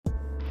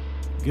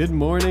Good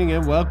morning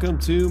and welcome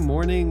to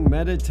Morning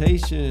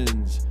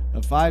Meditations,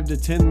 a 5 to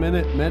 10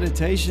 minute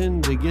meditation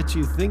to get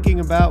you thinking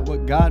about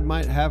what God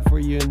might have for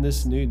you in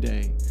this new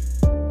day.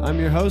 I'm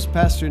your host,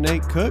 Pastor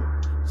Nate Cook,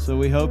 so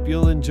we hope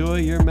you'll enjoy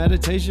your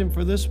meditation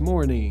for this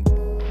morning.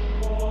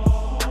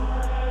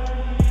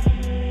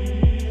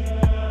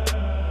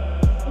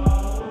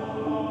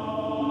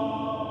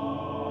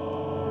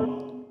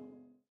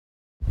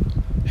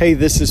 Hey,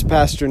 this is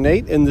Pastor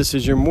Nate, and this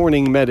is your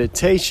morning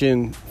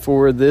meditation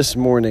for this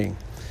morning.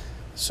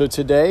 So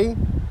today,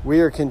 we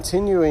are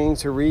continuing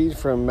to read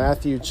from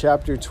Matthew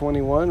chapter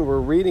 21. We're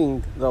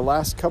reading the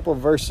last couple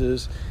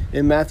verses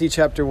in Matthew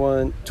chapter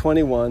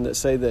 21 that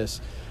say this.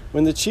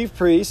 When the chief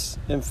priests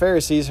and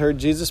Pharisees heard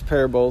Jesus'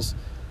 parables,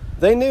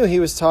 they knew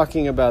he was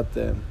talking about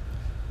them.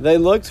 They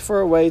looked for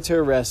a way to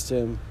arrest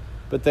him,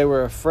 but they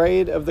were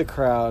afraid of the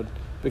crowd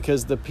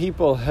because the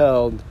people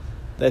held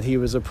that he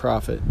was a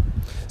prophet.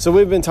 So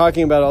we've been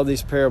talking about all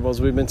these parables.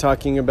 We've been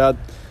talking about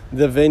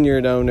the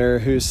vineyard owner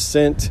who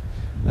sent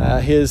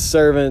his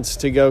servants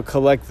to go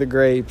collect the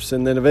grapes,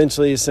 and then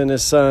eventually he sent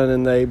his son,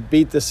 and they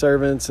beat the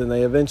servants, and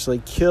they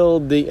eventually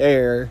killed the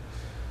heir.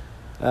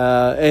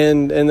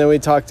 And then we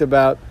talked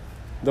about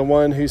the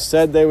one who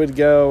said they would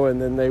go,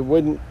 and then they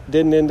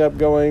didn't end up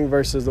going,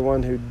 versus the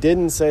one who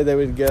didn't say they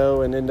would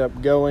go and end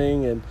up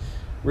going. And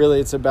really,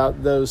 it's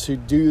about those who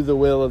do the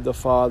will of the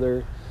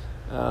Father,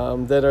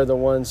 that are the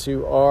ones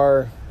who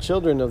are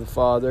children of the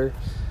Father.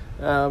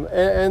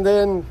 And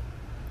then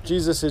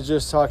Jesus has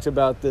just talked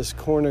about this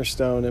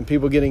cornerstone and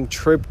people getting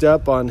tripped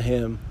up on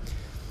him.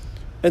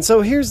 And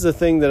so here's the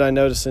thing that I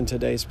notice in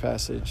today's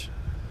passage.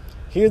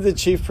 Here the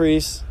chief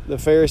priests, the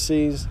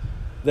Pharisees,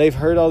 they've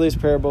heard all these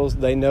parables.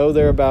 They know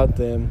they're about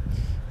them.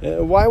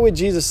 Why would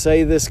Jesus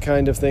say this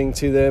kind of thing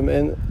to them?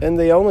 And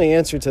the only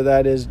answer to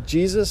that is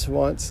Jesus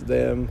wants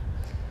them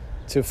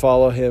to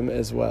follow him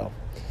as well.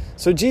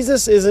 So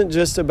Jesus isn't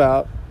just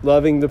about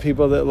loving the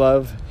people that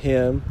love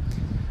him.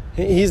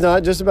 He's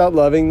not just about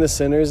loving the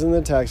sinners and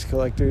the tax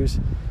collectors.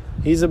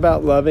 He's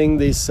about loving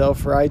these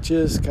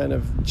self-righteous, kind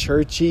of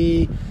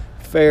churchy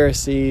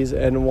Pharisees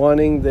and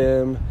wanting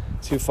them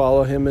to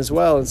follow him as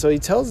well. And so he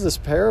tells this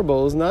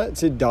parables not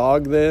to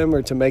dog them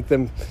or to make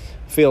them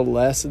feel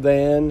less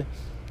than,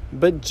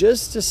 but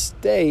just to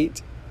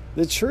state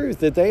the truth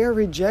that they are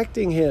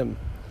rejecting him.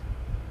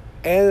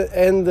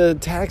 And the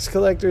tax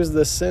collectors,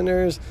 the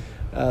sinners,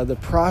 the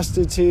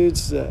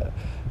prostitutes,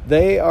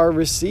 they are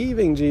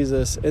receiving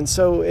Jesus. And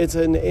so it's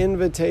an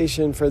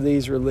invitation for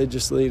these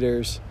religious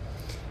leaders.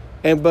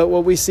 But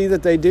what we see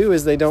that they do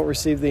is they don't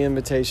receive the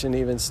invitation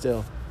even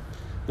still.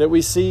 That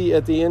we see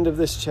at the end of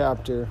this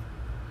chapter,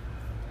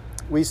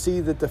 we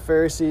see that the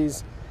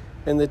Pharisees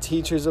and the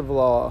teachers of the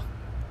law,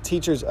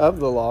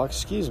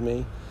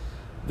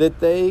 that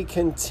they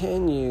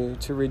continue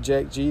to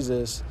reject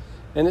Jesus.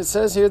 And it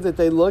says here that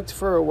they looked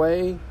for a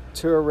way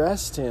to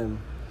arrest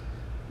him.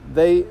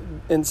 They,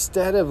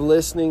 instead of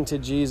listening to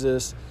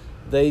Jesus,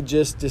 they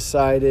just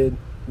decided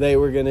they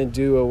were going to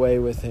do away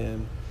with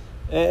him.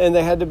 And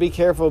they had to be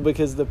careful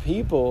because the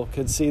people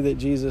could see that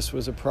Jesus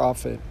was a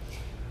prophet.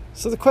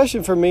 So the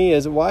question for me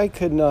is, why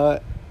could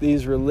not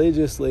these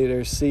religious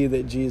leaders see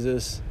that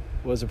Jesus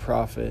was a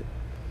prophet?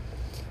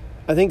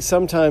 I think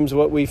sometimes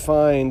what we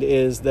find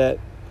is that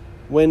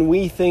when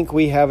we think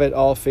we have it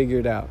all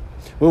figured out,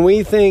 when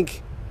we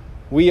think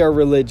we are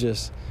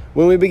religious,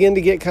 when we begin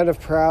to get kind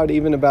of proud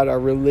even about our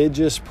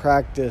religious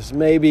practice,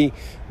 maybe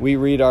we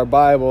read our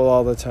Bible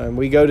all the time,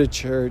 we go to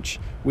church,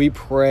 we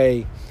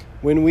pray.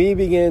 When we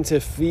begin to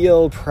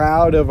feel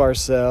proud of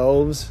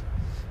ourselves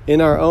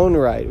in our own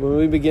right, when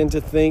we begin to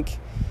think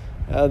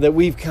that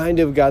we've kind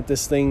of got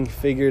this thing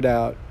figured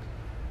out,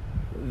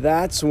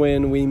 that's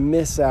when we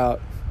miss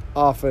out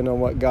often on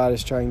what God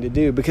is trying to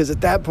do. Because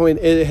at that point,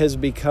 it has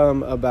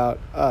become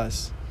about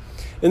us.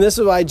 And this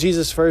is why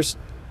Jesus' first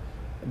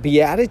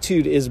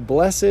beatitude is,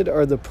 blessed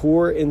are the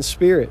poor in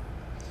spirit.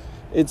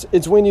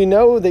 It's when you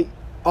know that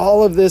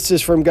all of this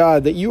is from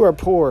God, that you are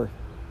poor,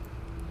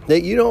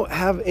 that you don't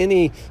have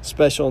any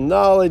special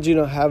knowledge, you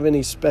don't have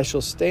any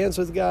special stance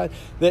with God,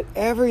 that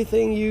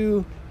everything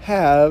you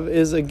have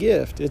is a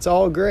gift. It's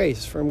all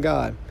grace from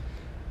God.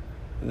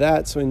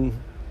 That's when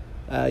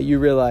you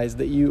realize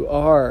that you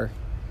are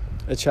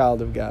a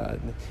child of God.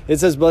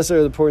 It says, blessed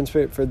are the poor in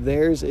spirit, for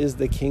theirs is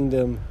the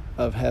kingdom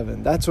of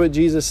heaven. That's what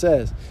Jesus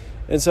says.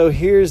 And so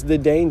here's the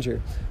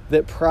danger,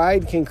 that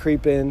pride can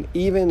creep in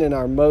even in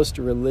our most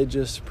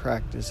religious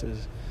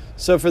practices.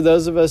 So for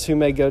those of us who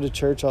may go to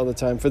church all the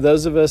time, for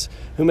those of us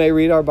who may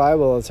read our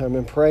Bible all the time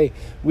and pray,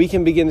 we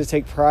can begin to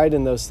take pride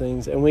in those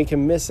things, and we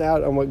can miss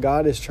out on what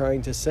God is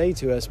trying to say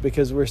to us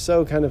because we're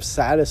so kind of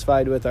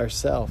satisfied with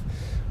ourselves,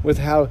 with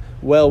how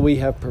well we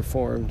have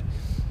performed.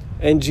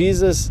 And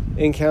Jesus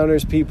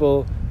encounters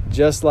people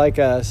just like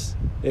us,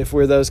 if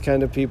we're those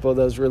kind of people,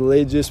 those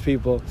religious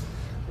people.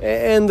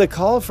 And the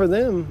call for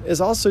them is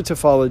also to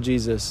follow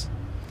Jesus.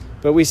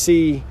 But we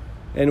see,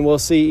 and we'll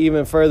see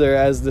even further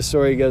as the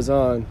story goes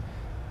on,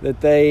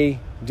 that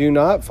they do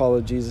not follow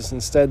Jesus.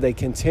 Instead, they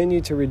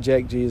continue to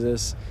reject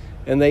Jesus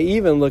And they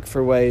even look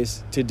for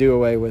ways to do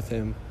away with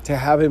him, to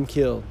have him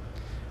killed.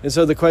 And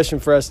so the question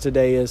for us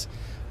today is,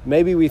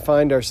 maybe we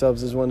find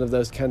ourselves as one of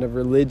those kind of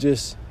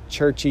religious,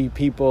 churchy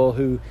people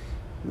who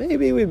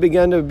maybe we've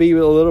begun to be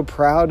a little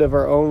proud of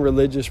our own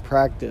religious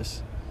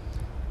practice.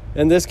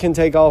 And this can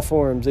take all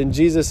forms. And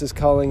Jesus is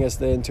calling us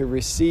then to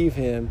receive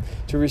him,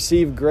 to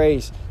receive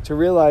grace, to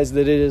realize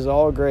that it is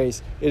all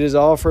grace. It is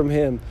all from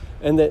him.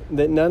 And that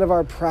none of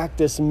our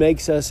practice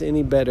makes us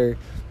any better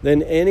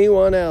than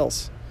anyone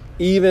else.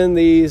 Even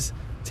these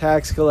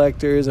tax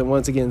collectors and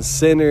once again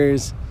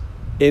sinners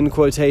in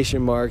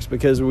quotation marks,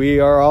 because we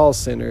are all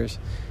sinners.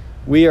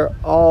 We are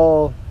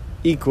all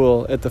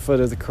equal at the foot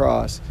of the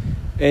cross.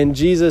 And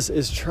Jesus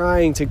is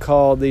trying to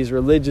call these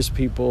religious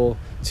people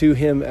to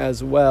him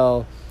as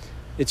well.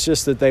 It's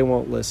just that they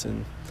won't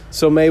listen.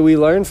 So may we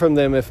learn from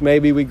them if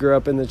maybe we grew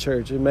up in the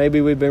church and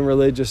maybe we've been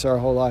religious our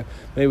whole life.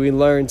 May we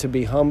learn to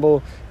be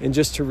humble and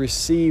just to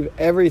receive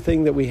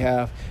everything that we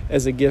have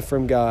as a gift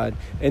from God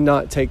and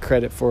not take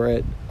credit for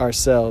it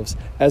ourselves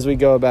as we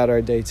go about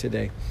our day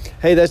today.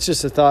 Hey, that's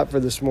just a thought for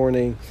this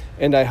morning,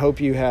 and I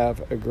hope you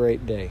have a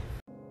great day.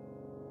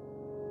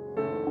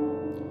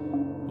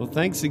 Well,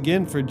 thanks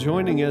again for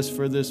joining us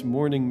for this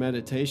morning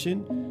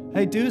meditation.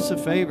 Hey, do us a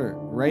favor,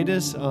 rate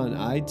us on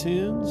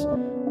iTunes,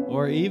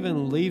 or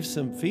even leave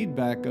some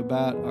feedback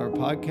about our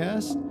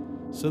podcast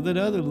so that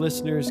other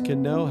listeners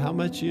can know how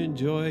much you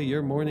enjoy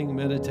your morning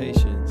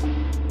meditations.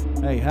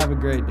 Hey, have a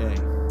great day.